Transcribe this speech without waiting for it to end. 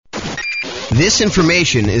This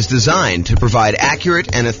information is designed to provide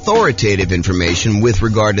accurate and authoritative information with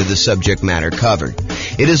regard to the subject matter covered.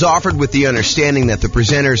 It is offered with the understanding that the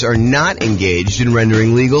presenters are not engaged in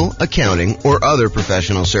rendering legal, accounting, or other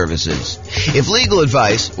professional services. If legal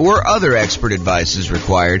advice or other expert advice is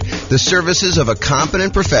required, the services of a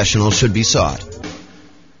competent professional should be sought.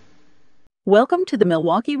 Welcome to the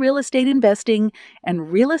Milwaukee Real Estate Investing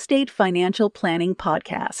and Real Estate Financial Planning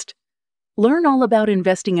Podcast. Learn all about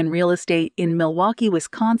investing in real estate in Milwaukee,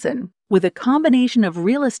 Wisconsin, with a combination of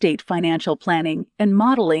real estate financial planning and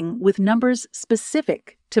modeling with numbers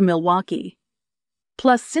specific to Milwaukee.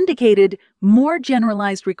 Plus syndicated, more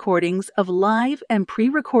generalized recordings of live and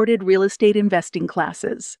pre-recorded real estate investing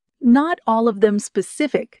classes, not all of them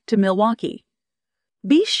specific to Milwaukee.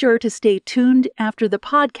 Be sure to stay tuned after the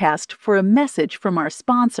podcast for a message from our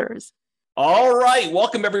sponsors. All right.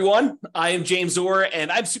 Welcome, everyone. I am James Orr, and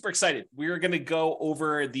I'm super excited. We're going to go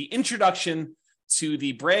over the introduction to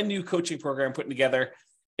the brand new coaching program I'm putting together.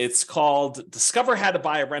 It's called Discover How to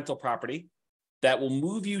Buy a Rental Property that will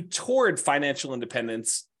move you toward financial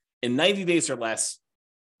independence in 90 days or less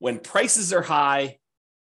when prices are high,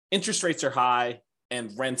 interest rates are high,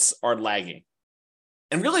 and rents are lagging.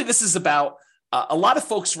 And really, this is about a lot of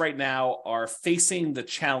folks right now are facing the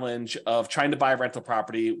challenge of trying to buy a rental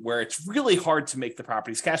property where it's really hard to make the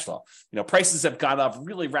property's cash flow. You know, prices have gone up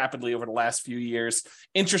really rapidly over the last few years.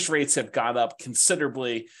 Interest rates have gone up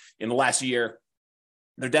considerably in the last year.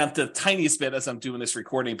 They're down to the tiniest bit as I'm doing this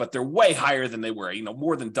recording, but they're way higher than they were,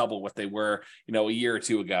 more than double what they were, a year or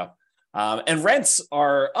two ago. And rents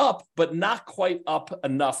are up, but not quite up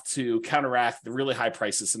enough to counteract the really high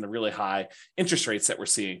prices and the really high interest rates that we're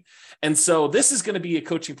seeing. And so this is going to be a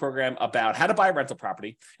coaching program about how to buy a rental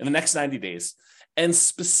property in the next 90 days, and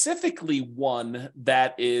specifically one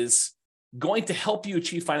that is going to help you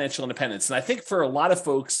achieve financial independence. And I think for a lot of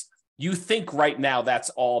folks, you think right now that's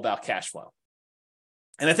all about cash flow.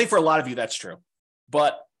 And I think for a lot of you, that's true.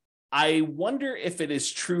 But I wonder if it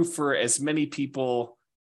is true for as many people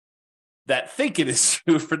that think it is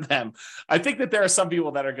true for them. I think that there are some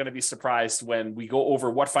people that are going to be surprised when we go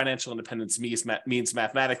over what financial independence means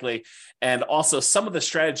mathematically, and also some of the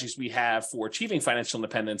strategies we have for achieving financial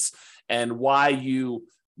independence and why you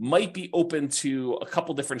might be open to a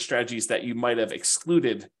couple different strategies that you might have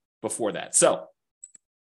excluded before that. So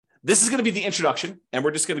this is going to be the introduction, and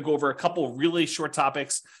we're just going to go over a couple really short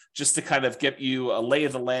topics just to kind of get you a lay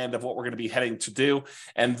of the land of what we're going to be heading to do.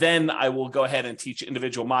 And then I will go ahead and teach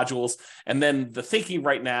individual modules. And then the thinking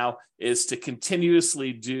right now is to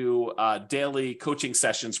continuously do daily coaching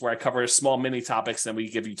sessions where I cover small mini topics, and we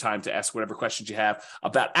give you time to ask whatever questions you have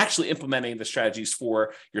about actually implementing the strategies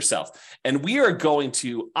for yourself. And we are going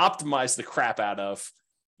to optimize the crap out of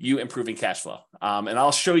you improving cash flow. And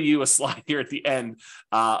I'll show you a slide here at the end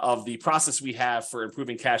of the process we have for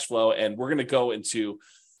improving cash flow. And we're going to go into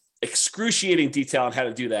excruciating detail on how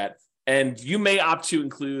to do that. And you may opt to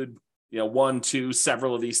include, one, two,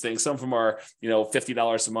 several of these things. Some of them are,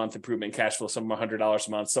 $50 a month improvement in cash flow. Some of them are $100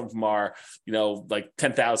 a month. Some of them are, like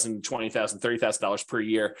 $10,000, $20,000, $30,000 per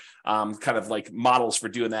year, kind of like models for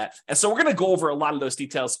doing that. And so we're going to go over a lot of those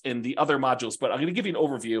details in the other modules, but I'm going to give you an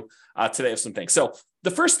overview today of some things. So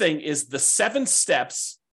the first thing is the 7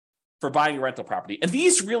 steps for buying a rental property. And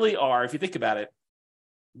these really are, if you think about it,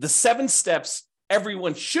 the 7 steps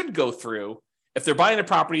everyone should go through if they're buying a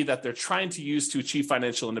property that they're trying to use to achieve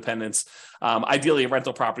financial independence, ideally a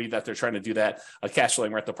rental property that they're trying to do that, a cash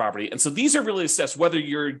flowing rental property. And so these are really the steps, whether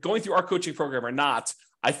you're going through our coaching program or not.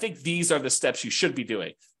 I think these are the steps you should be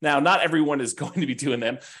doing. Now, not everyone is going to be doing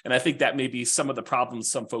them, and I think that may be some of the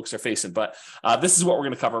problems some folks are facing, but this is what we're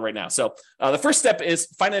going to cover right now. So the first step is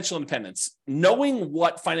financial independence, knowing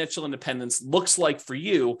what financial independence looks like for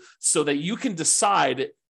you so that you can decide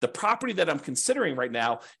the property that I'm considering right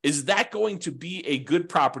now, is that going to be a good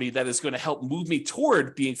property that is going to help move me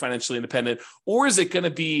toward being financially independent? Or is it going to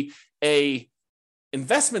be a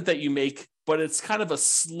investment that you make, but it's kind of a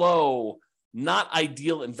slow, not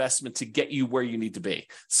ideal investment to get you where you need to be?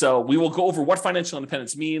 So we will go over what financial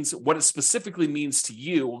independence means, what it specifically means to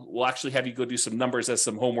you. We'll actually have you go do some numbers as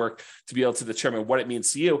some homework to be able to determine what it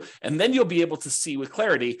means to you. And then you'll be able to see with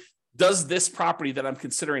clarity, does this property that I'm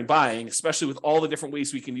considering buying, especially with all the different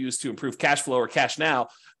ways we can use to improve cash flow or cash now,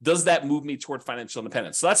 does that move me toward financial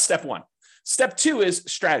independence? So that's step 1. Step 2 is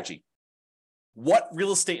strategy. What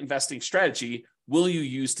real estate investing strategy will you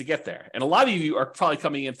use to get there? And a lot of you are probably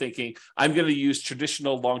coming in thinking, I'm going to use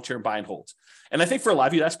traditional long-term buy and hold. And I think for a lot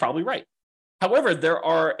of you, that's probably right. However, there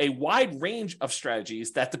are a wide range of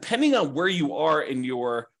strategies that, depending on where you are in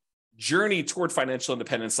your journey toward financial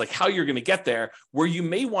independence, like how you're going to get there, where you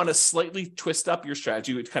may want to slightly twist up your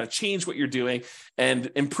strategy, kind of change what you're doing and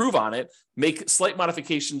improve on it, make slight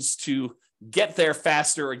modifications to get there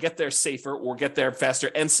faster or get there safer or get there faster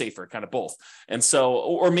and safer, kind of both. And so,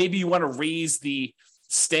 or maybe you want to raise the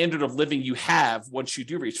standard of living you have once you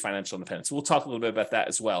do reach financial independence. We'll talk a little bit about that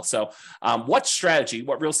as well. So what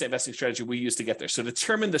real estate investing strategy we use to get there? So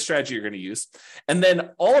determine the strategy you're going to use. And then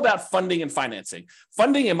all about funding and financing.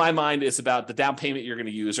 Funding, in my mind, is about the down payment you're going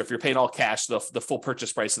to use, or if you're paying all cash, the full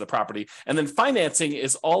purchase price of the property. And then financing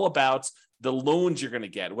is all about the loans you're going to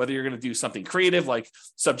get, whether you're going to do something creative like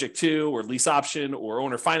subject to or lease option or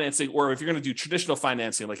owner financing, or if you're going to do traditional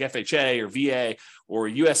financing like FHA or VA or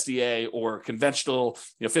USDA or conventional,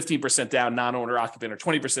 15% down, non-owner occupant, or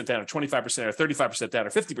 20% down, or 25%, or 35% down, or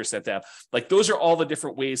 50% down. Like those are all the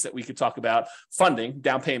different ways that we could talk about funding,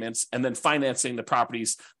 down payments, and then financing the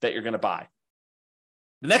properties that you're going to buy.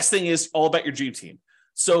 The next thing is all about your dream team.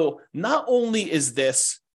 So not only is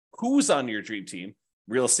this who's on your dream team,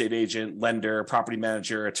 real estate agent, lender, property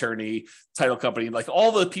manager, attorney, title company, like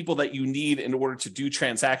all the people that you need in order to do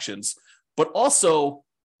transactions, but also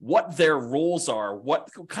what their roles are, what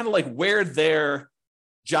kind of like where their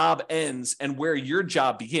job ends and where your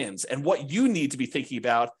job begins, and what you need to be thinking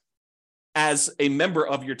about as a member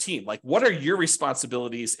of your team. Like, what are your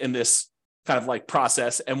responsibilities in this kind of like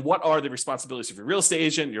process, and what are the responsibilities of your real estate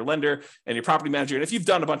agent, your lender, and your property manager? And if you've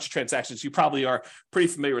done a bunch of transactions, you probably are pretty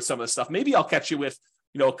familiar with some of this stuff. Maybe I'll catch you with,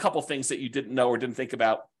 a couple things that you didn't know or didn't think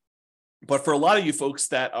about. But for a lot of you folks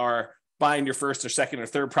that are buying your first or second or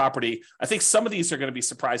third property, I think some of these are going to be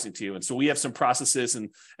surprising to you. And so we have some processes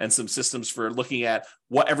and some systems for looking at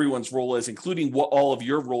what everyone's role is, including what all of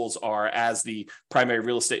your roles are as the primary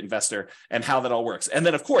real estate investor and how that all works. And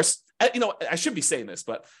then, of course, I should be saying this,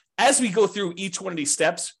 but as we go through each one of these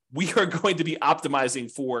steps, we are going to be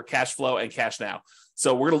optimizing for cash flow and cash now.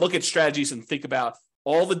 So we're going to look at strategies and think about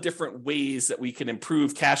all the different ways that we can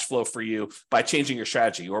improve cash flow for you by changing your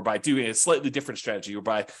strategy, or by doing a slightly different strategy, or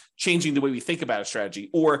by changing the way we think about a strategy,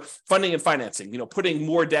 or funding and financing, putting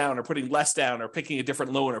more down or putting less down, or picking a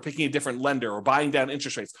different loan or picking a different lender, or buying down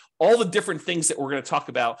interest rates, all the different things that we're going to talk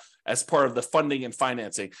about as part of the funding and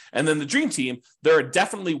financing. And then the dream team, there are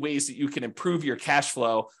definitely ways that you can improve your cash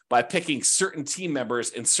flow by picking certain team members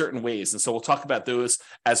in certain ways. And so we'll talk about those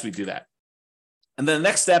as we do that. And then the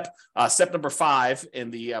next step, step number 5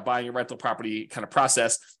 in the buying a rental property kind of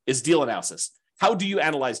process, is deal analysis. How do you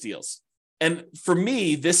analyze deals? And for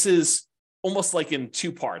me, this is almost like in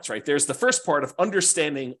 2 parts, right? There's the first part of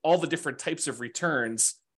understanding all the different types of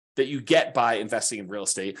returns that you get by investing in real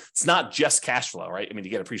estate. It's not just cash flow, right? I mean,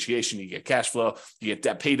 you get appreciation, you get cash flow, you get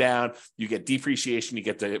debt pay down, you get depreciation, you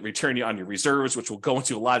get the return on your reserves, which we'll go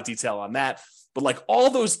into a lot of detail on that. But like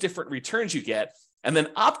all those different returns you get, and then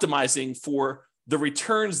optimizing for the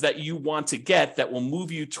returns that you want to get that will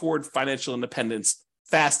move you toward financial independence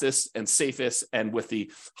fastest and safest and with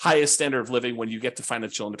the highest standard of living when you get to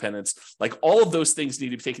financial independence. Like all of those things need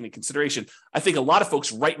to be taken into consideration. I think a lot of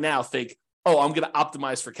folks right now think, oh, I'm going to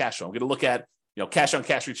optimize for cash flow. I'm going to look at cash on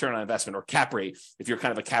cash return on investment, or cap rate, if you're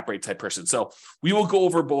kind of a cap rate type person. So we will go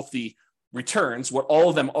over both the returns, what all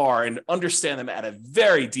of them are, and understand them at a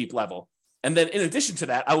very deep level. And then in addition to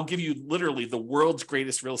that, I will give you literally the world's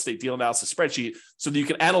greatest real estate deal analysis spreadsheet so that you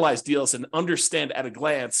can analyze deals and understand at a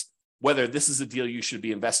glance whether this is a deal you should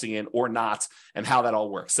be investing in or not, and how that all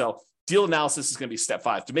works. So deal analysis is going to be step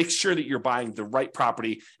 5 to make sure that you're buying the right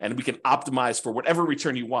property and we can optimize for whatever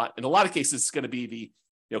return you want. In a lot of cases, it's going to be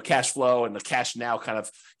the cash flow and the cash now kind of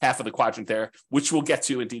half of the quadrant there, which we'll get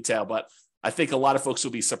to in detail. But I think a lot of folks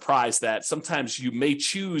will be surprised that sometimes you may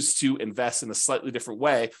choose to invest in a slightly different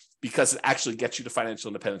way because it actually gets you to financial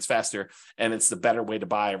independence faster, and it's the better way to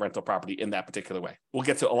buy a rental property in that particular way. We'll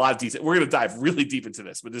get to a lot of detail. We're going to dive really deep into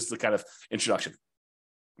this, but this is the kind of introduction.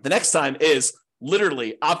 The next time is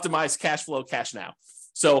literally optimize cash flow, cash now.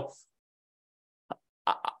 So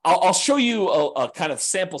I'll show you a kind of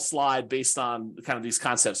sample slide based on kind of these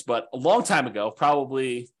concepts, but a long time ago,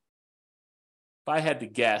 probably, if I had to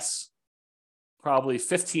guess, probably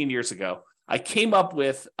 15 years ago, I came up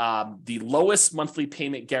with the lowest monthly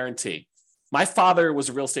payment guarantee. My father was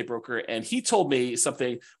a real estate broker, and he told me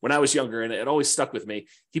something when I was younger, and it always stuck with me.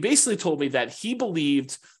 He basically told me that he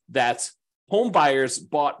believed that home buyers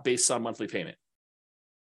bought based on monthly payment,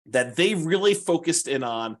 that they really focused in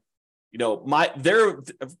on,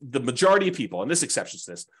 the majority of people, and this exceptions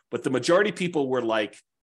to this, but the majority of people were like,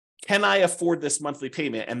 can I afford this monthly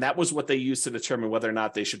payment? And that was what they used to determine whether or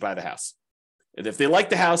not they should buy the house. And if they like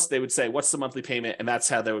the house, they would say, what's the monthly payment? And that's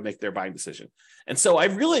how they would make their buying decision. And so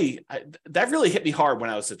that really hit me hard when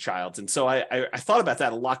I was a child. And so I thought about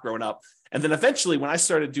that a lot growing up. And then eventually when I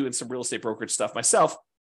started doing some real estate brokerage stuff myself,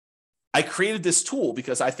 I created this tool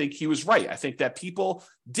because I think he was right. I think that people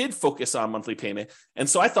did focus on monthly payment. And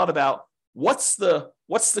so I thought about what's the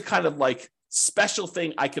kind of like special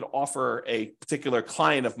thing I could offer a particular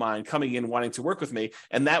client of mine coming in wanting to work with me.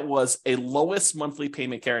 And that was a lowest monthly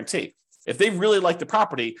payment guarantee. If they really like the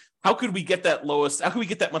property, how could we get that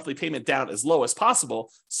monthly payment down as low as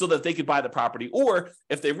possible so that they could buy the property? Or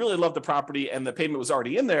if they really love the property and the payment was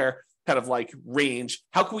already in there, kind of like range,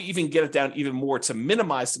 how can we even get it down even more to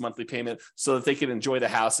minimize the monthly payment so that they can enjoy the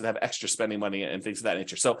house and have extra spending money and things of that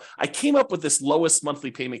nature? So I came up with this lowest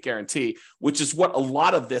monthly payment guarantee, which is what a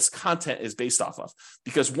lot of this content is based off of.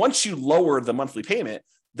 Because once you lower the monthly payment,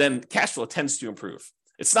 then cash flow tends to improve.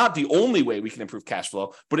 It's not the only way we can improve cash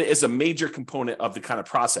flow, but it is a major component of the kind of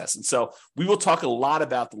process. And so we will talk a lot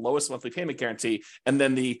about the lowest monthly payment guarantee and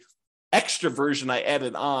then the extra version I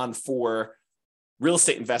added on for real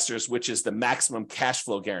estate investors, which is the maximum cash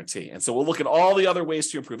flow guarantee. And so we'll look at all the other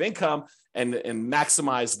ways to improve income and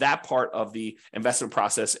maximize that part of the investment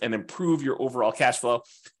process and improve your overall cash flow.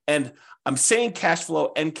 And I'm saying cash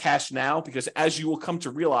flow and cash now because as you will come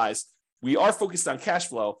to realize, we are focused on cash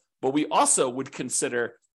flow, but we also would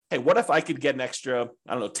consider, hey, what if I could get an extra,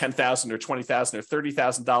 I don't know, $10,000 or $20,000 or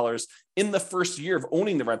 $30,000 in the first year of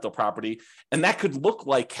owning the rental property? And that could look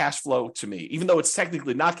like cash flow to me, even though it's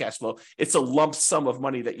technically not cash flow. It's a lump sum of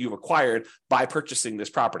money that you've acquired by purchasing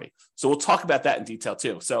this property. So we'll talk about that in detail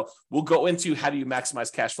too. So we'll go into how do you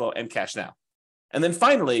maximize cash flow and cash now. And then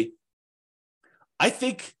finally, I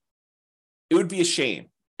think it would be a shame.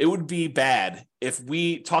 It would be bad if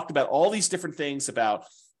we talked about all these different things about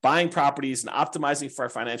buying properties and optimizing for our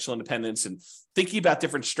financial independence and thinking about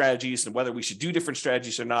different strategies and whether we should do different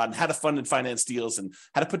strategies or not and how to fund and finance deals and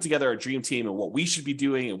how to put together a dream team and what we should be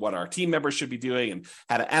doing and what our team members should be doing and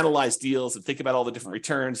how to analyze deals and think about all the different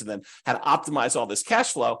returns and then how to optimize all this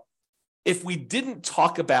cash flow if we didn't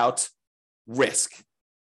talk about risk,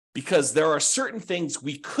 because there are certain things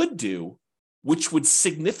we could do which would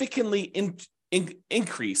significantly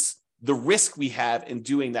increase the risk we have in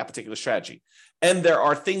doing that particular strategy. And there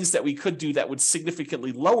are things that we could do that would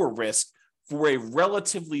significantly lower risk for a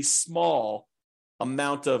relatively small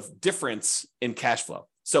amount of difference in cash flow.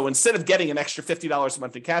 So instead of getting an extra $50 a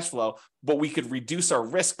month in cash flow, but we could reduce our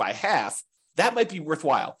risk by half, that might be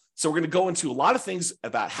worthwhile. So we're going to go into a lot of things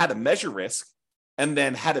about how to measure risk and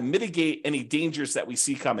then how to mitigate any dangers that we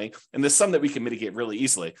see coming. And there's some that we can mitigate really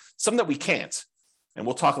easily, some that we can't. And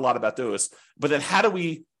we'll talk a lot about those. But then how do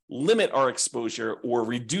we limit our exposure or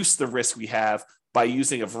reduce the risk we have by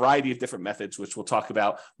using a variety of different methods, which we'll talk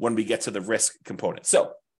about when we get to the risk component.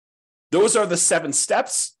 So those are the 7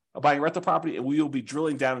 steps of buying a rental property, and we will be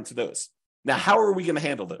drilling down into those. Now, how are we going to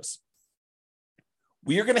handle those?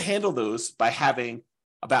 We are going to handle those by having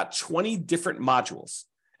about 20 different modules.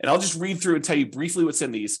 And I'll just read through and tell you briefly what's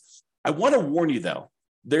in these. I want to warn you, though,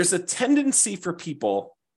 there's a tendency for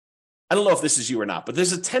people, I don't know if this is you or not, but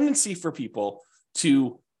there's a tendency for people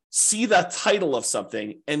to see the title of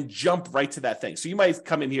something and jump right to that thing. So you might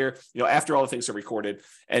come in here, after all the things are recorded,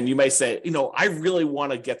 and you might say, I really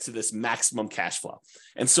want to get to this maximum cash flow.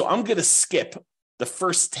 And so I'm going to skip the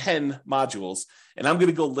first 10 modules, and I'm going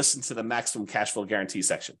to go listen to the maximum cash flow guarantee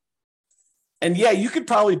section. And yeah, you could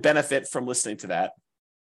probably benefit from listening to that,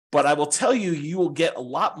 but I will tell you, you will get a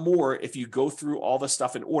lot more if you go through all the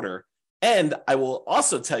stuff in order. And I will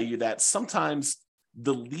also tell you that sometimes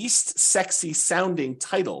the least sexy sounding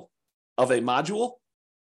title of a module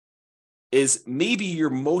is maybe your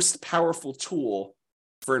most powerful tool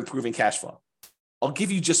for improving cash flow. I'll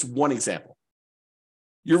give you just one example.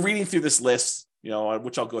 You're reading through this list,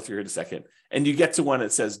 which I'll go through here in a second, and you get to one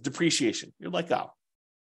that says depreciation. You're like, oh,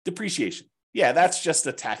 depreciation. Yeah, that's just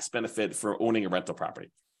a tax benefit for owning a rental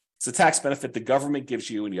property. It's a tax benefit the government gives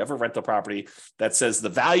you when you have a rental property that says the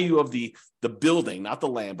value of the building, not the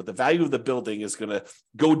land, but the value of the building is going to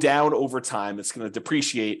go down over time. It's going to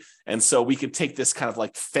depreciate. And so we can take this kind of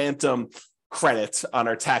like phantom credit on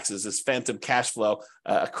our taxes, this phantom cash flow,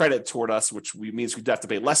 a credit toward us, which means we'd have to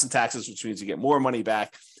pay less in taxes, which means you get more money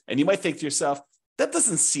back. And you might think to yourself, that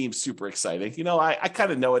doesn't seem super exciting. I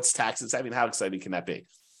kind of know it's taxes. I mean, how exciting can that be?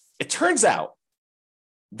 It turns out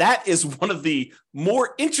that is one of the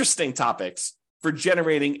more interesting topics for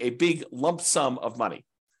generating a big lump sum of money.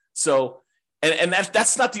 So, and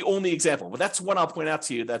that's not the only example, but that's one I'll point out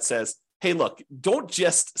to you that says, hey, look, don't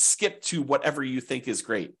just skip to whatever you think is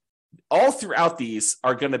great. All throughout these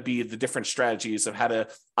are going to be the different strategies of how to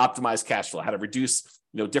optimize cash flow, how to reduce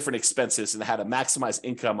different expenses and how to maximize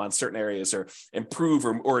income on certain areas or improve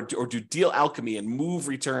or do deal alchemy and move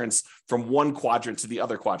returns from one quadrant to the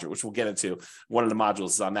other quadrant, which we'll get into. One of the modules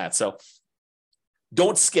is on that. So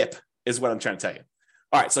don't skip is what I'm trying to tell you.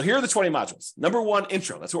 All right, so here are the 20 modules. Number 1,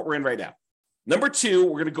 intro. That's what we're in right now. Number 2,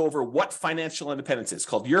 we're going to go over what financial independence is,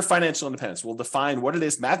 called Your Financial Independence. We'll define what it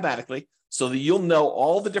is mathematically so that you'll know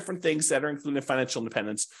all the different things that are included in financial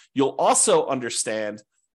independence. You'll also understand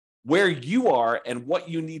where you are and what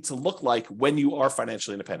you need to look like when you are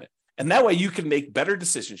financially independent. And that way you can make better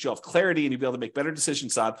decisions. You'll have clarity and you'll be able to make better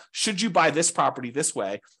decisions on, should you buy this property this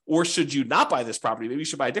way, or should you not buy this property? Maybe you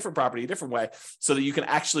should buy a different property a different way so that you can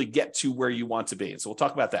actually get to where you want to be. And so we'll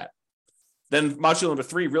talk about that. Then module number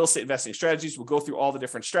 3, real estate investing strategies. We'll go through all the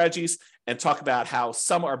different strategies and talk about how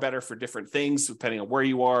some are better for different things, depending on where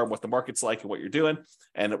you are and what the market's like and what you're doing,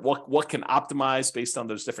 and what can optimize based on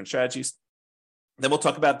those different strategies. Then we'll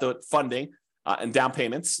talk about the funding and down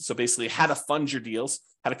payments. So basically how to fund your deals,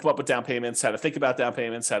 how to come up with down payments, how to think about down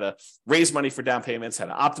payments, how to raise money for down payments, how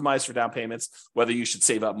to optimize for down payments, whether you should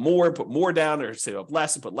save up more and put more down or save up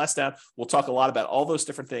less and put less down. We'll talk a lot about all those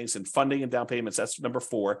different things and funding and down payments. That's number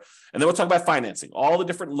 4. And then we'll talk about financing, all the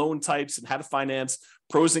different loan types and how to finance,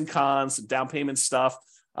 pros and cons, and down payment stuff.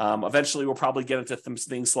 Eventually, we'll probably get into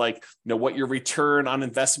things like, what your return on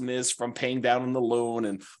investment is from paying down on the loan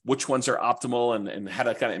and which ones are optimal and how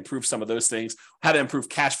to kind of improve some of those things, how to improve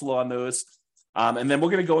cash flow on those. And then we're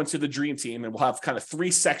going to go into the Dream Team, and we'll have kind of 3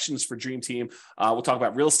 sections for Dream Team. We'll talk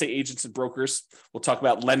about real estate agents and brokers. We'll talk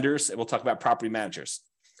about lenders, and we'll talk about property managers.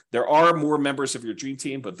 There are more members of your Dream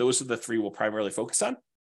Team, but those are the 3 we'll primarily focus on.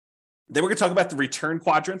 Then we're going to talk about the return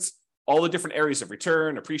quadrants, all the different areas of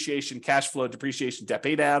return, appreciation, cash flow, depreciation, debt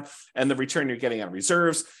pay down, and the return you're getting on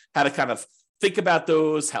reserves, how to kind of think about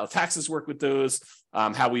those, how taxes work with those,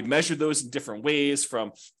 how we measure those in different ways,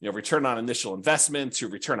 from return on initial investment to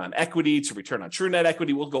return on equity to return on true net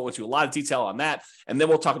equity. We'll go into a lot of detail on that. And then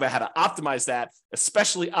we'll talk about how to optimize that,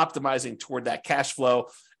 especially optimizing toward that cash flow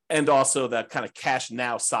and also the kind of cash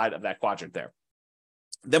now side of that quadrant there.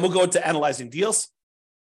 Then we'll go into analyzing deals.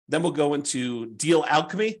 Then we'll go into deal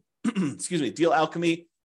alchemy. Deal alchemy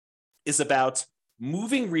is about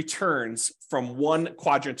moving returns from one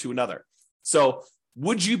quadrant to another. So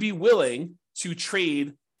would you be willing to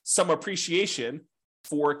trade some appreciation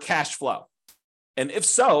for cash flow? And if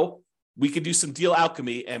so, we could do some deal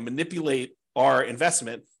alchemy and manipulate our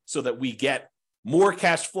investment so that we get more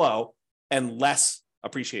cash flow and less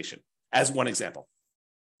appreciation, as one example.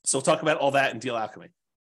 So we'll talk about all that in deal alchemy.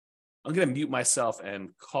 I'm going to mute myself and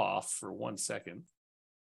cough for 1 second.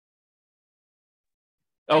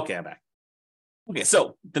 Okay, I'm back. Okay,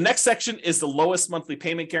 so the next section is the lowest monthly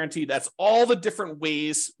payment guarantee. That's all the different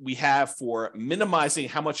ways we have for minimizing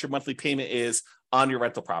how much your monthly payment is on your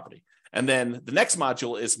rental property. And then the next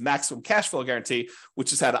module is maximum cash flow guarantee,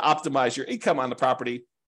 which is how to optimize your income on the property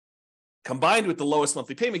combined with the lowest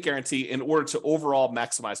monthly payment guarantee in order to overall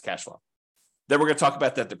maximize cash flow. Then we're going to talk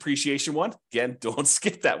about that depreciation one. Again, don't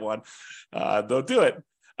skip that one. Don't do it.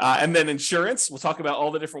 And then insurance. We'll talk about all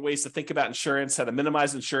the different ways to think about insurance, how to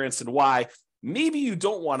minimize insurance, and why maybe you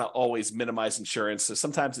don't want to always minimize insurance. So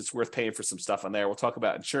sometimes it's worth paying for some stuff on there. We'll talk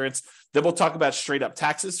about insurance. Then we'll talk about straight up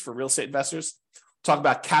taxes for real estate investors. Talk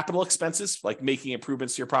about capital expenses, like making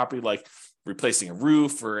improvements to your property, like replacing a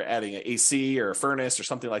roof or adding an AC or a furnace or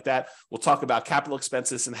something like that. We'll talk about capital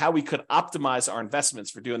expenses and how we could optimize our investments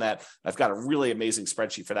for doing that. I've got a really amazing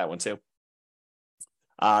spreadsheet for that one too.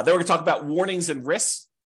 Then we're going to talk about warnings and risks,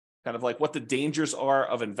 kind of like what the dangers are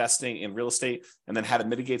of investing in real estate and then how to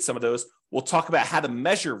mitigate some of those. We'll talk about how to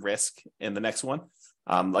measure risk in the next one,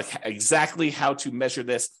 like exactly how to measure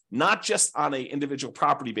this, not just on an individual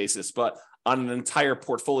property basis, but on an entire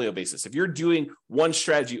portfolio basis. If you're doing one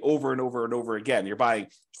strategy over and over and over again, you're buying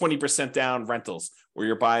 20% down rentals, or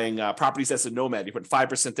you're buying properties as a nomad, you put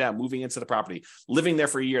 5% down, moving into the property, living there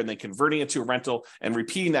for a year, and then converting it to a rental and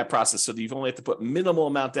repeating that process so that you've only have to put minimal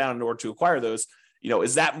amount down in order to acquire those.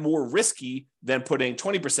 Is that more risky than putting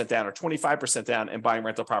 20% down or 25% down and buying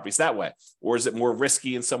rental properties that way? Or is it more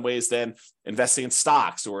risky in some ways than investing in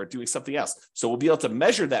stocks or doing something else? So we'll be able to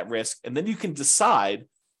measure that risk, and then you can decide,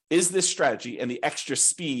 is this strategy and the extra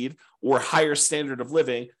speed or higher standard of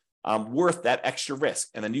living worth that extra risk?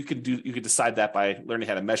 And then you can decide that by learning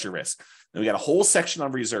how to measure risk. And we got a whole section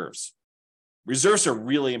on reserves. Reserves are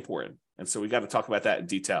really important. And so we got to talk about that in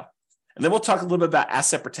detail. And then we'll talk a little bit about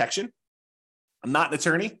asset protection. I'm not an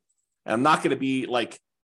attorney, and I'm not going to be like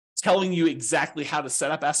telling you exactly how to set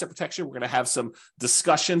up asset protection. We're going to have some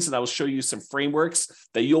discussions, and I will show you some frameworks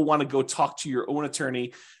that you'll want to go talk to your own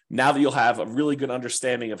attorney now that you'll have a really good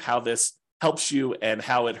understanding of how this helps you and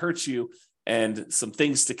how it hurts you and some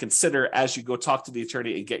things to consider as you go talk to the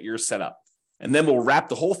attorney and get yours set up. And then we'll wrap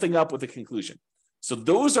the whole thing up with a conclusion. So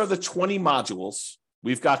those are the 20 modules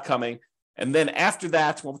we've got coming. And then after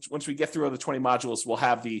that, once we get through all the 20 modules, we'll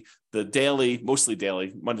have the daily, mostly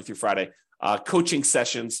daily, Monday through Friday, coaching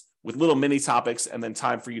sessions with little mini topics, and then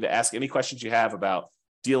time for you to ask any questions you have about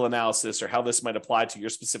deal analysis or how this might apply to your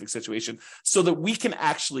specific situation, so that we can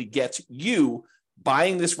actually get you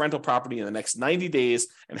buying this rental property in the next 90 days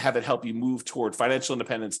and have it help you move toward financial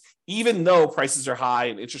independence, even though prices are high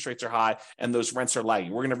and interest rates are high and those rents are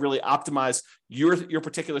lagging. We're going to really optimize your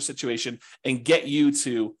particular situation and get you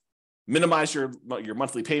to minimize your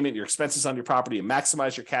monthly payment, your expenses on your property, and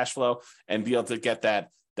maximize your cash flow and be able to get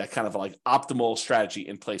that kind of like optimal strategy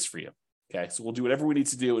in place for you. Okay, so we'll do whatever we need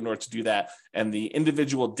to do in order to do that. And the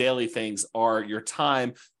individual daily things are your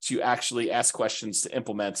time to actually ask questions to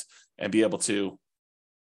implement and be able to,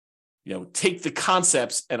 take the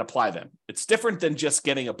concepts and apply them. It's different than just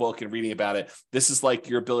getting a book and reading about it. This is like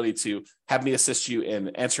your ability to have me assist you in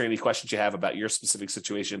answering any questions you have about your specific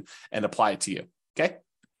situation and apply it to you. Okay.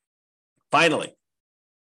 Finally.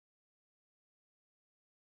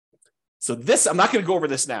 So this, I'm not going to go over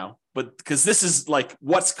this now, but because this is like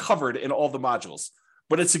what's covered in all the modules,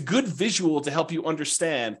 but it's a good visual to help you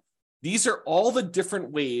understand these are all the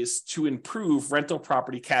different ways to improve rental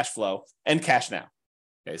property cash flow and cash now.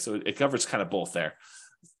 Okay, so it covers kind of both there.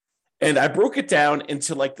 And I broke it down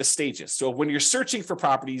into like the stages. So when you're searching for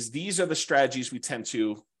properties, these are the strategies we tend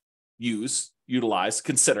to utilize,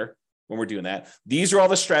 consider when we're doing that. These are all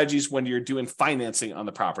the strategies when you're doing financing on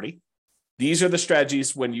the property. These are the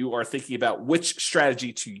strategies when you are thinking about which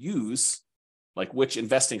strategy to use, like which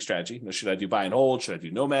investing strategy. Should I do buy and hold? Should I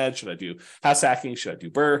do nomad? Should I do house hacking? Should I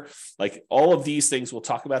do BRRRR? Like all of these things, we'll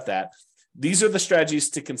talk about that. These are the strategies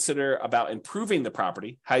to consider about improving the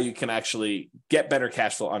property, how you can actually get better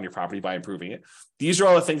cash flow on your property by improving it. These are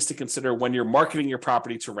all the things to consider when you're marketing your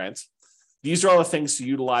property to rent. These are all the things to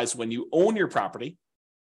utilize when you own your property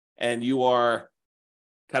and you are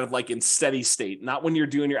kind of like in steady state, not when you're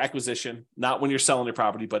doing your acquisition, not when you're selling your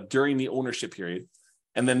property, but during the ownership period.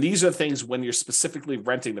 And then these are things when you're specifically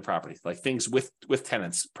renting the property, like things with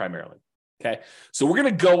tenants primarily. Okay, so we're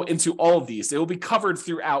going to go into all of these. They will be covered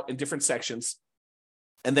throughout in different sections.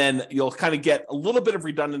 And then you'll kind of get a little bit of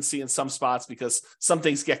redundancy in some spots because some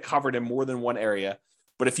things get covered in more than one area.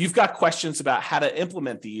 But if you've got questions about how to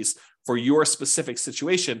implement these for your specific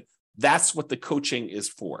situation, that's what the coaching is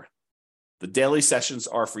for. The daily sessions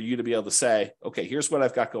are for you to be able to say, okay, here's what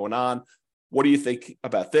I've got going on. What do you think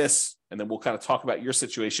about this? And then we'll kind of talk about your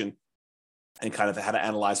situation and kind of how to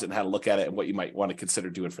analyze it and how to look at it and what you might want to consider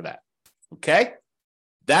doing for that. Okay,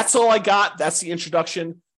 that's all I got. That's the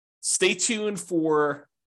introduction. Stay tuned for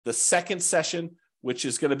the second session, which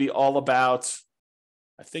is going to be all about,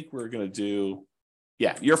 I think we're going to do,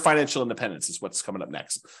 your financial independence is what's coming up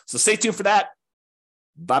next. So stay tuned for that.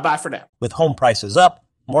 Bye-bye for now. With home prices up,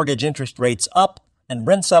 mortgage interest rates up, and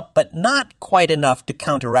rents up, but not quite enough to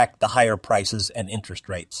counteract the higher prices and interest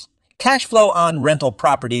rates. Cash flow on rental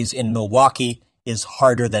properties in Milwaukee is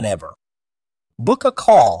harder than ever. Book a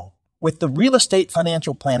call with the Real Estate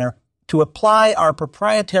Financial Planner to apply our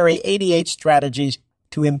proprietary 88 strategies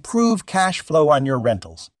to improve cash flow on your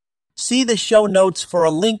rentals. See the show notes for a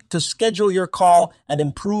link to schedule your call and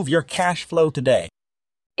improve your cash flow today.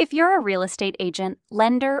 If you're a real estate agent,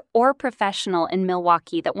 lender, or professional in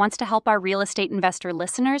Milwaukee that wants to help our real estate investor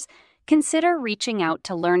listeners, consider reaching out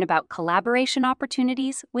to learn about collaboration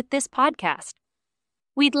opportunities with this podcast.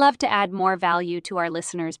 We'd love to add more value to our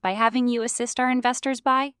listeners by having you assist our investors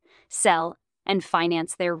buy, sell, and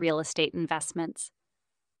finance their real estate investments.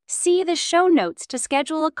 See the show notes to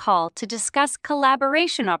schedule a call to discuss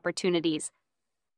collaboration opportunities